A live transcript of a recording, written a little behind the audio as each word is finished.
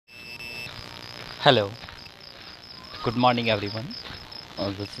Hello, good morning everyone.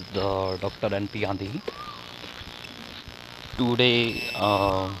 This is Dr. N.P. Gandhi. Today,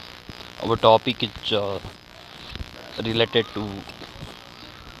 our topic is related to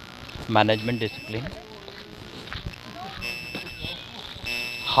management discipline.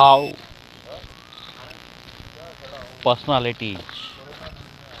 How personalities,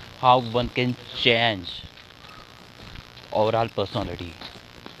 how one can change overall personality,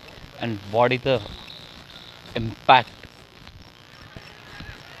 and what is the impact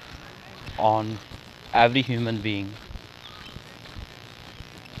on every human being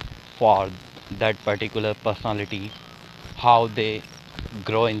for that particular personality, how they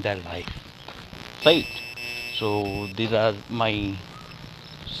grow in their life, right? So these are my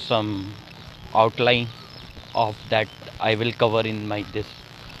some outline of that I will cover in my this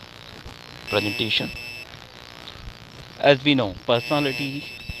presentation. As we know, personality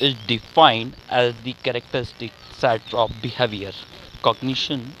is defined as the characteristic set of behavior,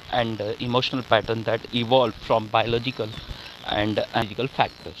 cognition, and emotional pattern that evolve from biological and analytical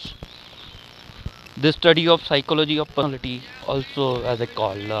factors. The study of psychology of personality, also as I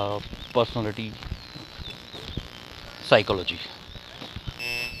call personality psychology.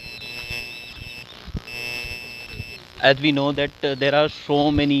 As we know that there are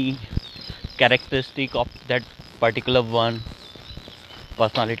so many characteristic of that particular one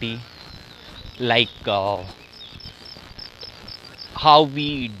personality, like how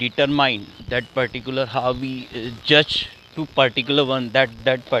we determine that particular, how we judge to particular one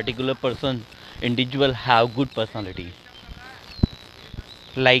that particular person individual have good personality,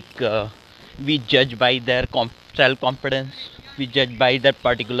 like we judge by their self confidence, we judge by that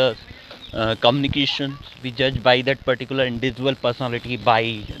particular communication, we judge by that particular individual personality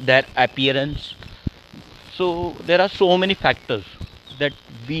by their appearance. So there are so many factors that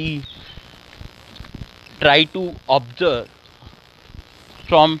we try to observe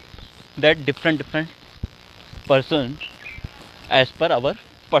from that different persons as per our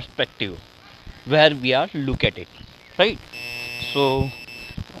perspective where we are look at it, right? So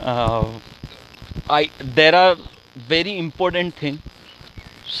uh, I there are very important thing,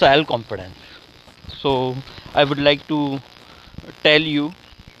 self confidence. So I would like to tell you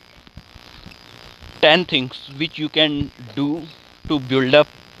 10 things which you can do to build up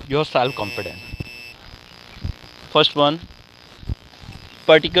your self confidence. First one,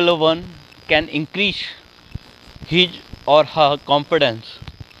 particular one can increase his or her confidence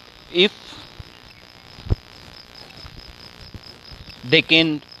if they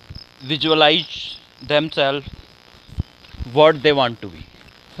can visualize themselves what they want to be,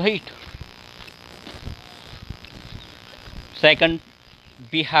 right? Second,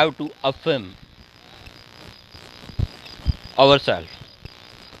 we have to affirm ourselves.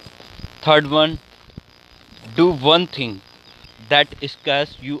 Third one, do one thing that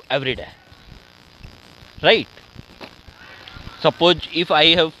scares you every day, right? Suppose if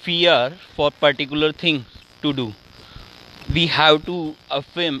I have fear for particular things to do, we have to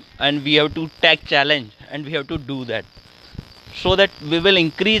affirm and we have to take challenge and we have to do that, so that we will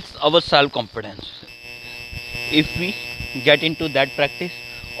increase our self confidence. If we get into that practice,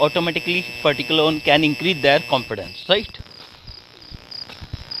 automatically particular one can increase their confidence, right?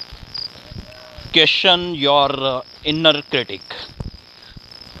 Question your inner critic.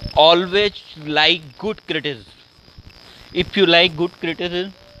 Always like good criticism. If you like good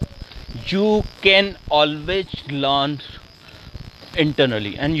criticism, you can always learn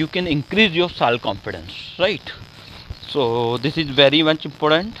internally and you can increase your self confidence, right? So this is very much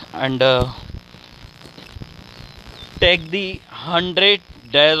important. And take the 100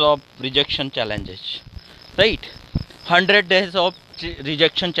 days of rejection challenges, right? 100 days of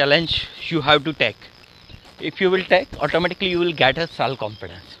rejection challenge you have to take. If you will take, automatically you will get a self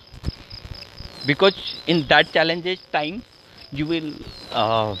confidence, because in that challenges time you will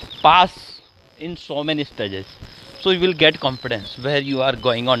pass in so many stages, so you will get confidence where you are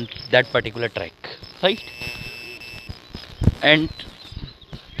going on that particular track, right? And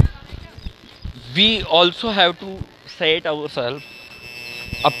we also have to set ourselves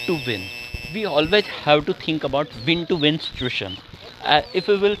up to win. We always have to think about win to win situation. If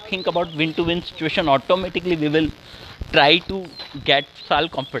we will think about win to win situation, automatically we will try to get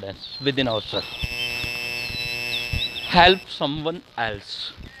self confidence within ourselves. Help someone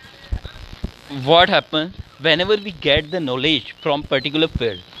else. What happens whenever we get the knowledge from particular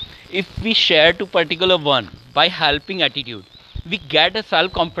field, if we share to particular one by helping attitude, we get a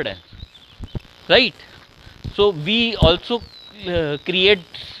self confidence, right? So we also create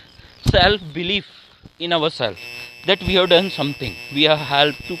self belief in ourselves, that we have done something, we have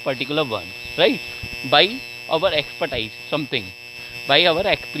helped to particular one, right? By our expertise, something, by our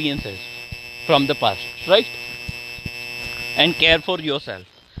experiences from the past, right? And care for yourself.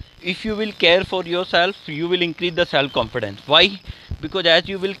 If you will care for yourself, you will increase the self confidence. Why? Because as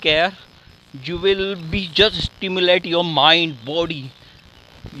you will care, you will be just stimulate your mind, body,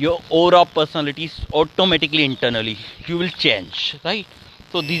 your aura, personalities automatically internally. You will change, right?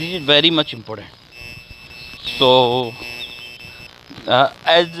 So this is very much important. So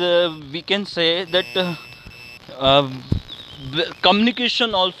as we can say that uh,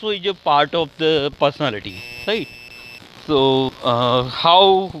 communication also is a part of the personality, right? So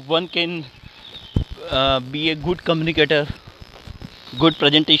how one can be a good communicator, good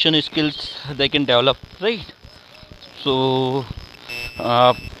presentation skills they can develop, right? So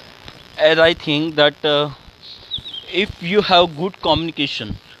uh, as I think that if you have good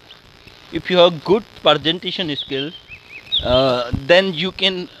communication, if you have good presentation skills, then you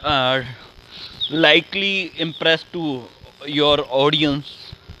can likely impress to your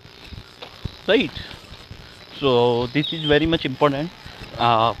audience, right? So this is very much important,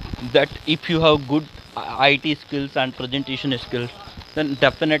 uh, that if you have good IT skills and presentation skills, then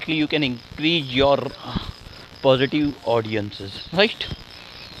definitely you can increase your positive audiences, right?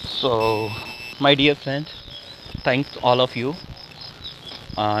 So my dear friends, thanks all of you,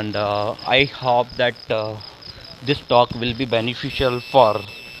 and I hope that this talk will be beneficial for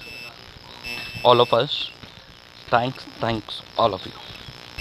all of us. Thanks all of you.